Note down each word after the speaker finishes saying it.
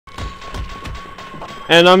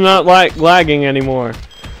And I'm not like lagging anymore.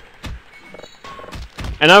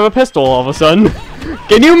 And I have a pistol all of a sudden.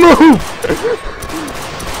 Can you move?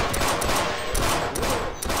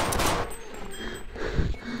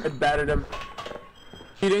 I battered him.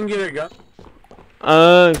 You didn't get a gun?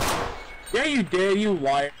 Yeah, you did, you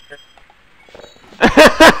liar.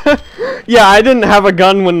 Yeah, I didn't have a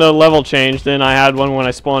gun when the level changed, and I had one when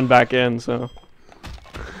I spawned back in, so.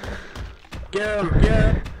 Get him,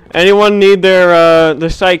 get him. Anyone need their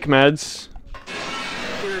psych meds?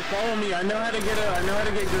 Here, follow me. I know how to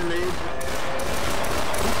get grenades.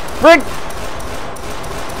 Frick!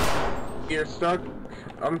 You're stuck.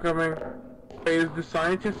 I'm coming. Wait, is the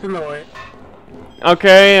scientist in the way?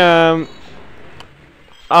 Okay,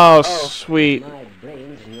 oh, sweet. My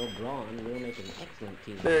brains and your brawn will make an excellent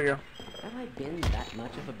team. There you go. Have I been that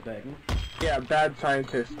much of a burden? Yeah, bad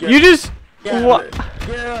scientist. You just... Get what?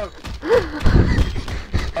 Get up!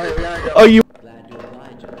 Alright, we gotta go. Oh, you... Glad you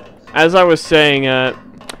obliged us. As I was saying,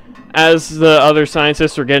 as the other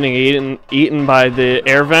scientists were getting eaten by the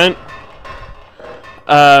air vent,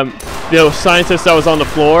 the scientist that was on the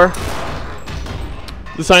floor,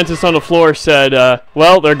 the scientist on the floor said,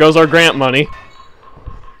 well, there goes our grant money.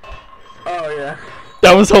 Oh, yeah.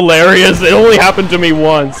 That was hilarious. It only happened to me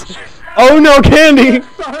once. Oh no, Candy! I'm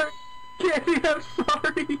sorry! Candy, I'm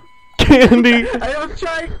sorry! Candy! I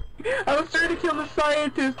was trying to kill the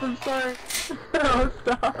scientist, I'm sorry. Oh,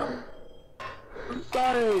 stop. I'm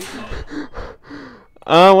sorry.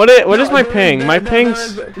 What is my ping? My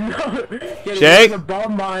ping's... Jake? Jake? There's a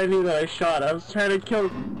bomb behind me that I shot. I was trying to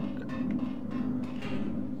kill...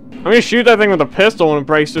 I'm gonna shoot that thing with a pistol when it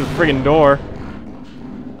breaks through the friggin' door.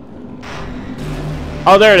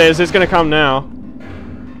 Oh, there it is. It's gonna come now.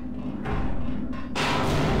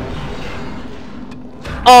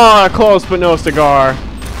 Oh, close, but no cigar.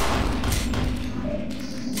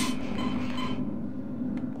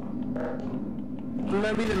 Wouldn't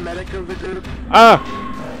that be the medic of the group? Ah!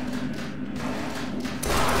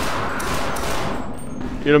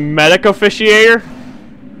 You're the medic officiator?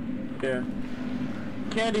 Yeah.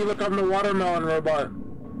 Candy, look, I'm the watermelon robot.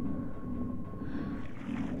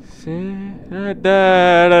 What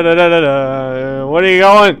are you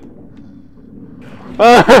going?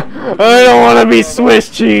 I don't want to be Swiss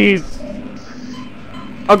cheese.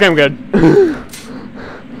 Okay, I'm good.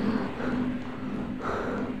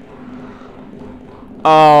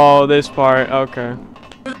 Oh, this part. Okay.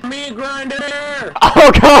 Meat grinder!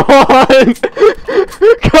 Oh, come on!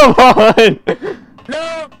 Come on!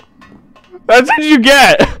 No! That's what you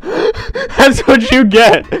get! That's what you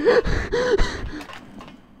get!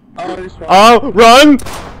 Oh, run!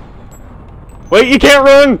 Wait, you can't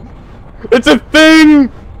run! It's a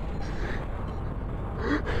thing!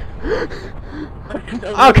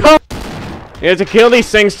 Oh, come on! You have to kill these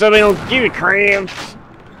things so they don't give you cramps!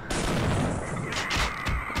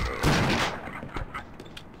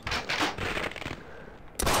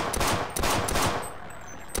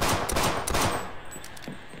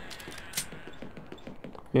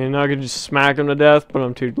 You know, I could just smack him to death, but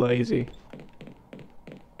I'm too lazy.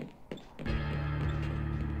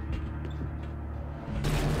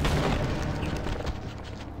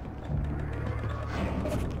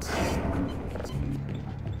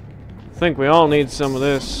 I think we all need some of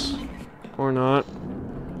this. Or not.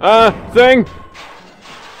 Thing!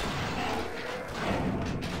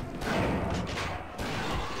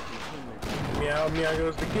 Meow, meow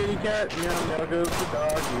goes the kitty cat, meow, meow goes the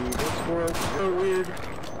doggy. The squirrel's so weird.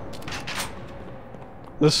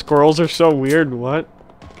 The squirrels are so weird, what?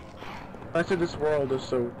 I said this world is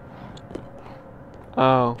so...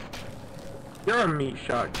 Oh. You're a meat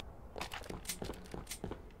shock.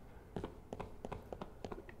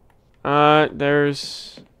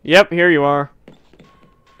 There's... Yep, here you are.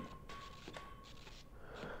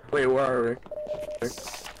 Wait, where are we?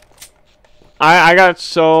 I got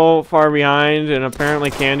so far behind, and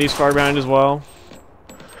apparently Candy's far behind as well.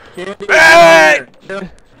 Candy, Hey!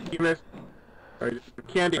 you missed. Right.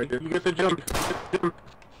 Candy, you get the jump.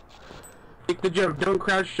 Take the jump. Don't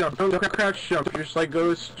crouch jump. Don't crouch jump. Just like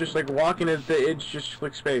goes, just like walking at the edge. Just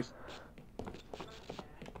click space.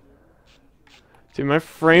 Dude, my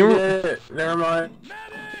frame... Yeah, never mind.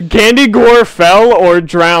 Candy Gore fell or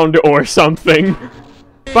drowned or something.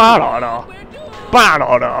 Ba-da-da.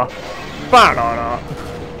 Ba-da-da. Ba-da-da.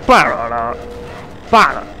 Ba-da-da.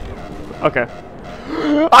 Ba-da. Okay.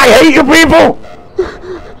 I hate you people!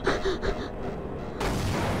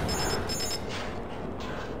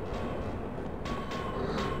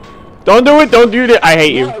 Don't do it, don't do that. I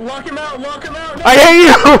hate you. Lock him out, lock him out! No! I hate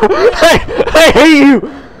you! I hate you!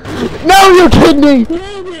 No, you kidney!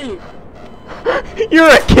 Candy! You're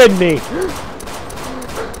a kidney!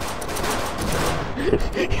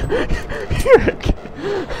 Suddenly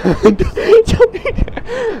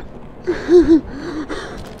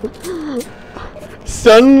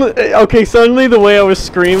the way I was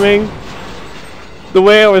screaming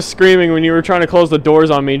when you were trying to close the doors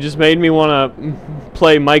on me just made me want to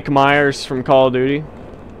play Mike Myers from Call of Duty.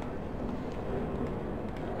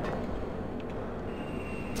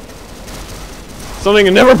 Something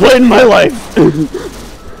I never played in my life.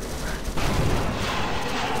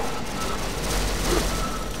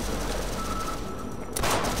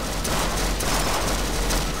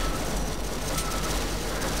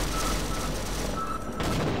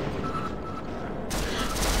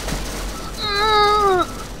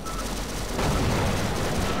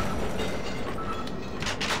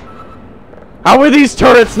 How are these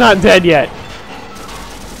turrets not dead yet?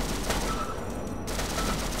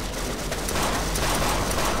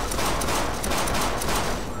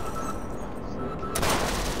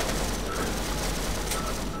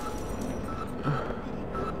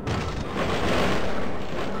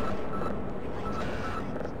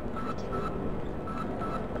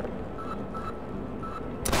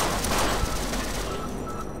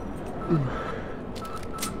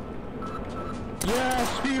 Yeah,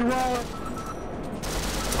 speed roll.